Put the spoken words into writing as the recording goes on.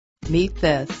Meet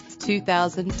this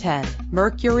 2010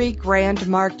 Mercury Grand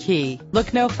Marquis.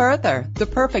 Look no further. The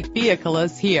perfect vehicle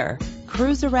is here.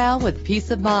 Cruise around with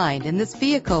peace of mind in this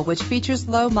vehicle, which features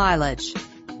low mileage.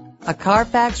 A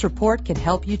Carfax report can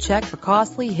help you check for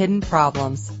costly hidden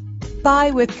problems.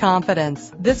 Buy with confidence.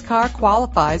 This car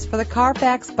qualifies for the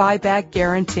Carfax buyback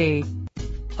guarantee.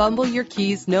 Fumble your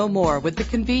keys no more with the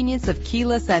convenience of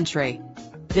keyless entry.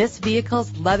 This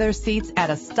vehicle's leather seats add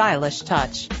a stylish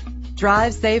touch.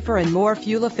 Drive safer and more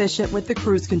fuel efficient with the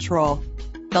cruise control.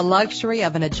 The luxury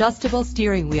of an adjustable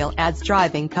steering wheel adds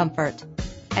driving comfort.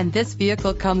 And this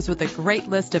vehicle comes with a great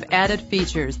list of added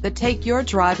features that take your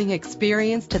driving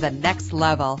experience to the next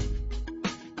level.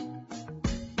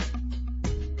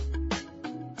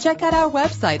 Check out our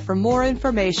website for more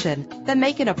information, then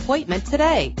make an appointment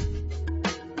today.